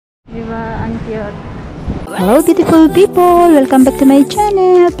Diba? Ang cute. Hello beautiful people! Welcome back to my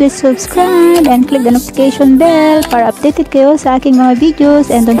channel. Please subscribe and click the notification bell para updated kayo sa aking mga videos,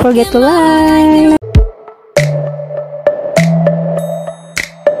 and don't forget to like.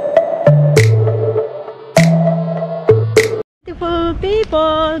 Beautiful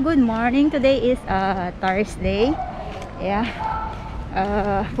people! Good morning! Today is Thursday. Yeah.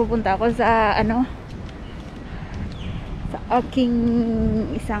 Pupunta ako sa sa aking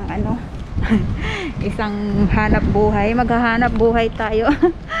isang isang hanap buhay. Maghahanap buhay tayo.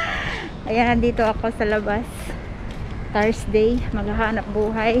 Ayan, nandito ako sa labas. Thursday, maghahanap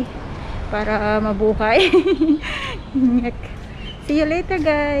buhay para mabuhay. See you later,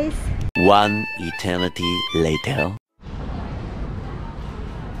 guys. One eternity later.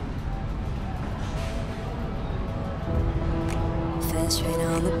 First rain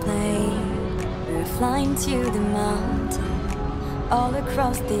on the plane, we were flying to the mountain, all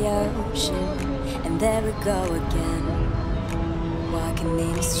across the ocean, and there we go again. Walking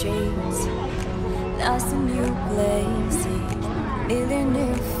in the streets, lost in new places, million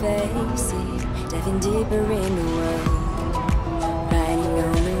new faces, diving deeper in the world, riding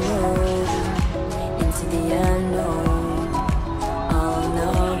on the road into the unknown, all on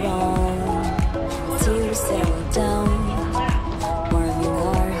our own, till we settle down, warming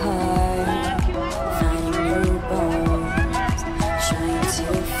our heart, finding new bones, trying to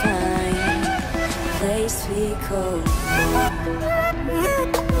find a place we call home.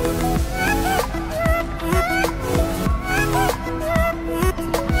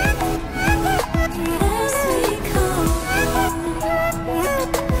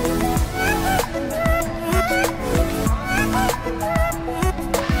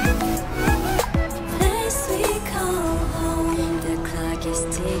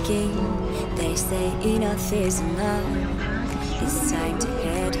 They say enough is enough. It's time to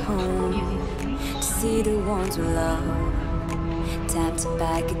head home to see the ones we love. Time to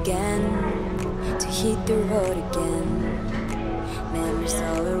back again, to hit the road again. Memories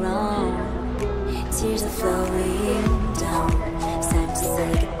all around, tears are flowing down. It's time to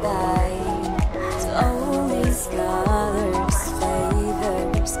say goodbye to all these colors,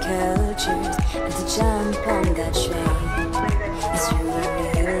 flavors, cultures, and to jump on that train. It's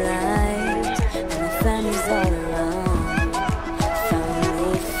really realize when the family's all around.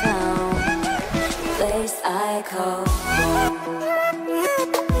 Finally found a place I call home.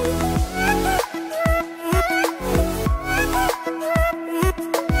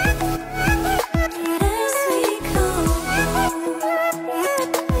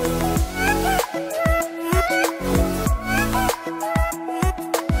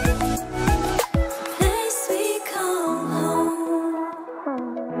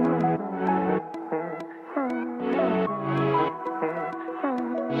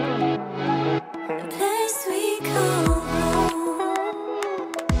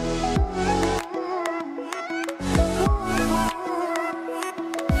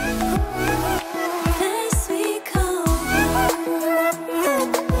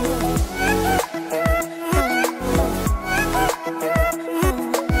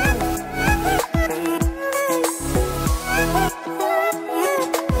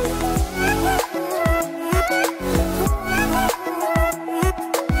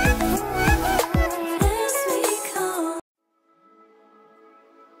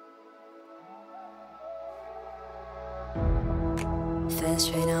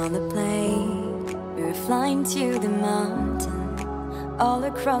 First rain on the plane, we were flying to the mountain, all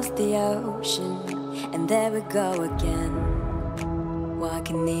across the ocean, and there we go again.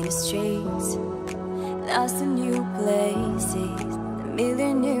 Walking in the streets, lost in new places, a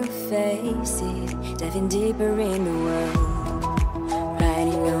million new faces, diving deeper in the world,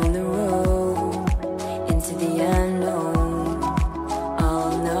 riding on the road into the unknown, all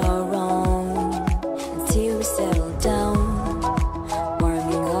on our own, until we settle down.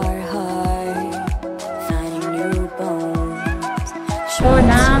 So,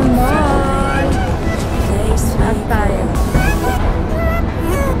 ng mall. At tayo.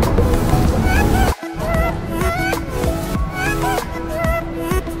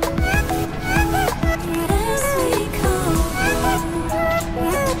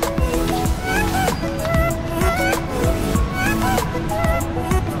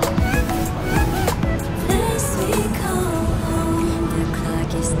 The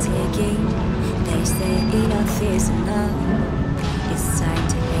clock is ticking. They say enough is enough. It's time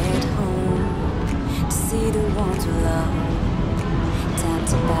to head home to see the ones we love. Time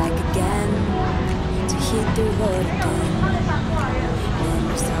to back again, to hit the road again.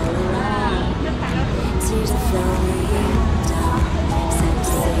 Memories all around, tears are flowing down. It's time to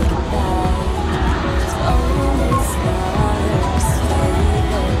say goodbye.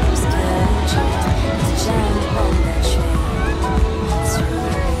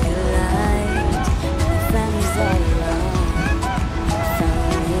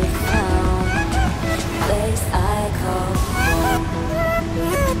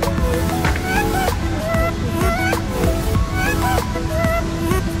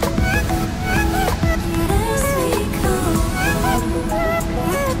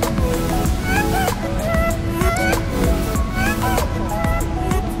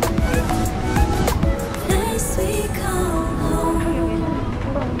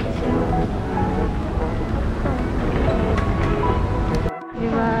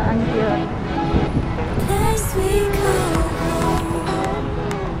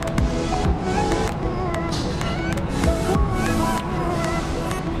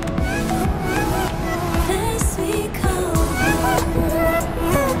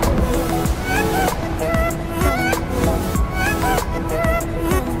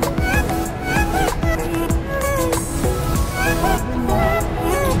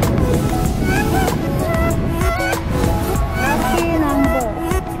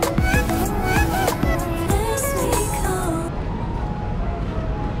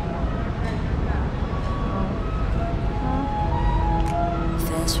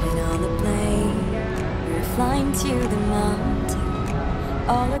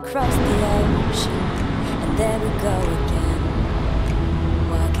 all across the ocean, and there we go again,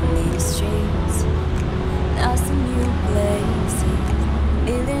 walking these streets, now some new places,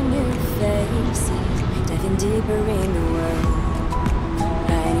 meeting new faces, diving deeper in the world,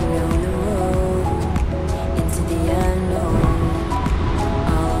 riding on the road into the unknown,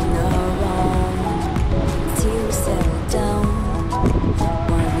 all on our own, till we settle down,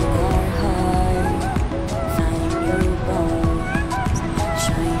 warming our heart, finding new bones,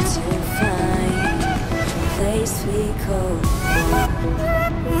 trying to find a place we call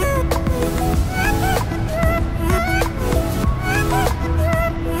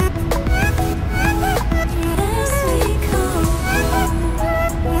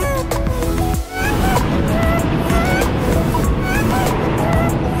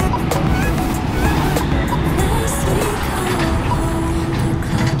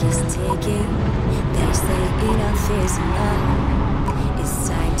it's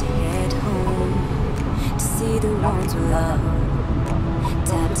time to head home, to see the ones we love,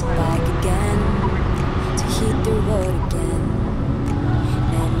 tap to bike again, to hit the road again,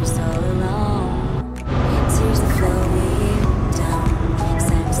 memories all around, tears are flowing down, it's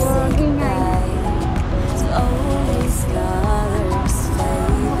time to say goodbye to all these colors,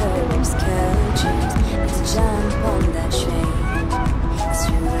 flavors, cultures, and to jump on that train, it's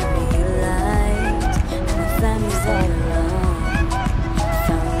really realize family's all around,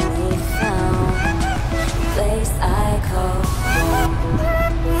 finally found a place I call home.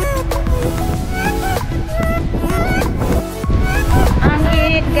 Ang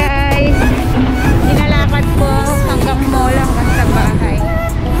init guys, inalakad ko hanggang mall, hanggang sa bahay.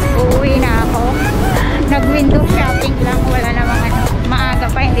 Uuwi na ako, nag-window shopping lang, wala namang ano, maaga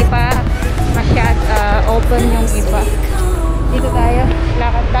pa, hindi pa masyad open yung iba. Dito tayo,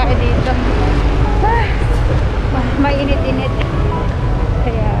 lakad tayo dito. May init-init,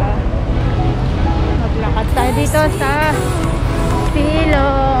 kaya maglakad tayo dito sa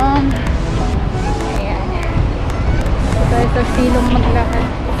silong. Ayan, dito tayo sa silong maglakad.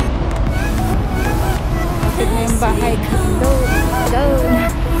 Kapit na yung bahay doon.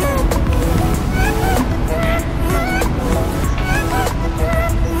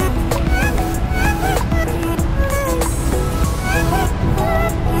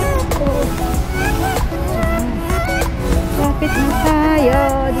 Kapit na tayo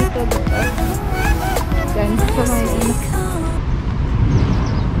dito. Diyan sa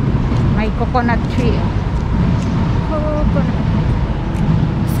may coconut tree. Coconut.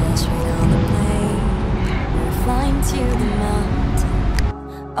 Flying to the mountain,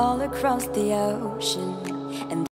 all across the ocean.